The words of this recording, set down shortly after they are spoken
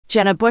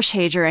Jenna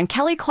Bushhager and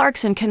Kelly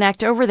Clarkson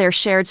connect over their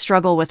shared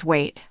struggle with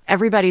weight.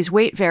 Everybody's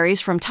weight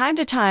varies from time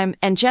to time,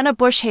 and Jenna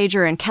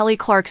Bushhager and Kelly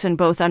Clarkson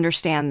both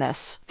understand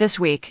this. This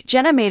week,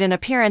 Jenna made an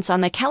appearance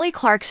on The Kelly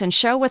Clarkson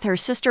Show with her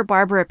sister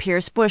Barbara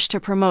Pierce Bush to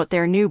promote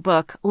their new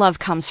book, Love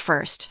Comes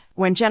First.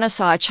 When Jenna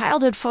saw a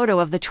childhood photo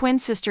of the twin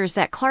sisters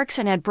that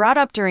Clarkson had brought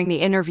up during the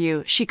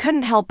interview, she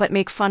couldn't help but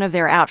make fun of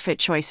their outfit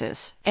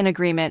choices. In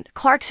agreement,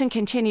 Clarkson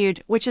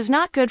continued, which is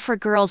not good for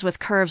girls with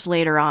curves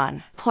later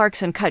on.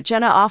 Clarkson cut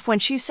Jenna off when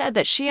she said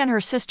that she and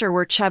her sister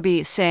were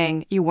chubby,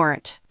 saying, "You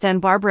weren't." Then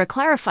Barbara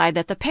clarified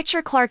that the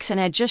picture Clarkson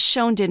had just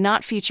shown did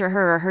not feature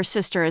her or her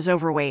sister as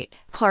overweight.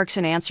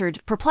 Clarkson answered,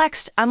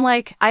 perplexed, "I'm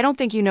like, I don't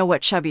think you know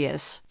what chubby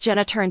is."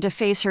 Jenna turned to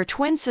face her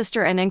twin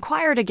sister and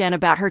inquired again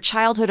about her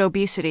childhood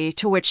obesity,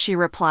 to which she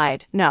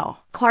replied, "No."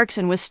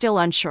 Clarkson was still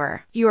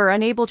unsure. "You are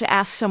unable to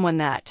ask someone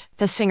that."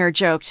 The singer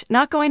joked,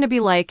 "Not going to be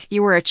like,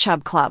 you were a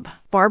chub club."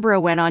 Barbara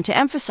went on to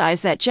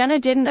emphasize that Jenna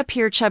didn't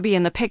appear chubby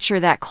in the picture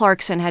that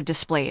Clarkson had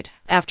displayed.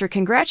 After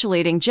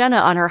congratulating Jenna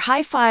on her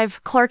high five,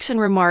 Clarkson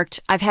remarked,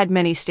 "I've had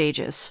many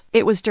stages.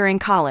 It was during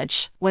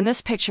college. When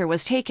this picture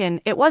was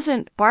taken, it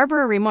wasn't,"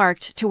 Barbara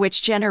remarked, to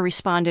which Jenna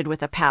responded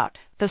with a pout.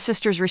 The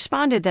sisters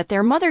responded that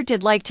their mother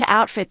did like to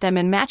outfit them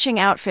in matching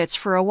outfits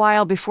for a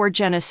while before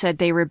Jenna said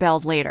they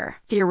rebelled later.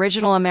 The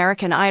original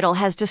American Idol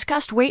has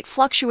discussed weight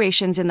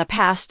fluctuations in the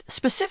past,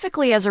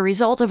 specifically as a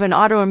result of an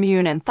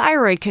autoimmune and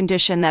thyroid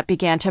condition that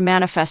began to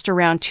manifest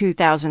around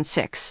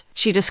 2006.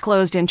 She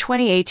disclosed in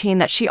 2018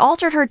 that she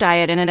altered her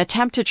diet in an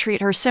attempt to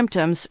treat her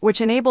symptoms,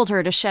 which enabled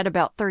her to shed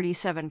about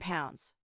 37 pounds.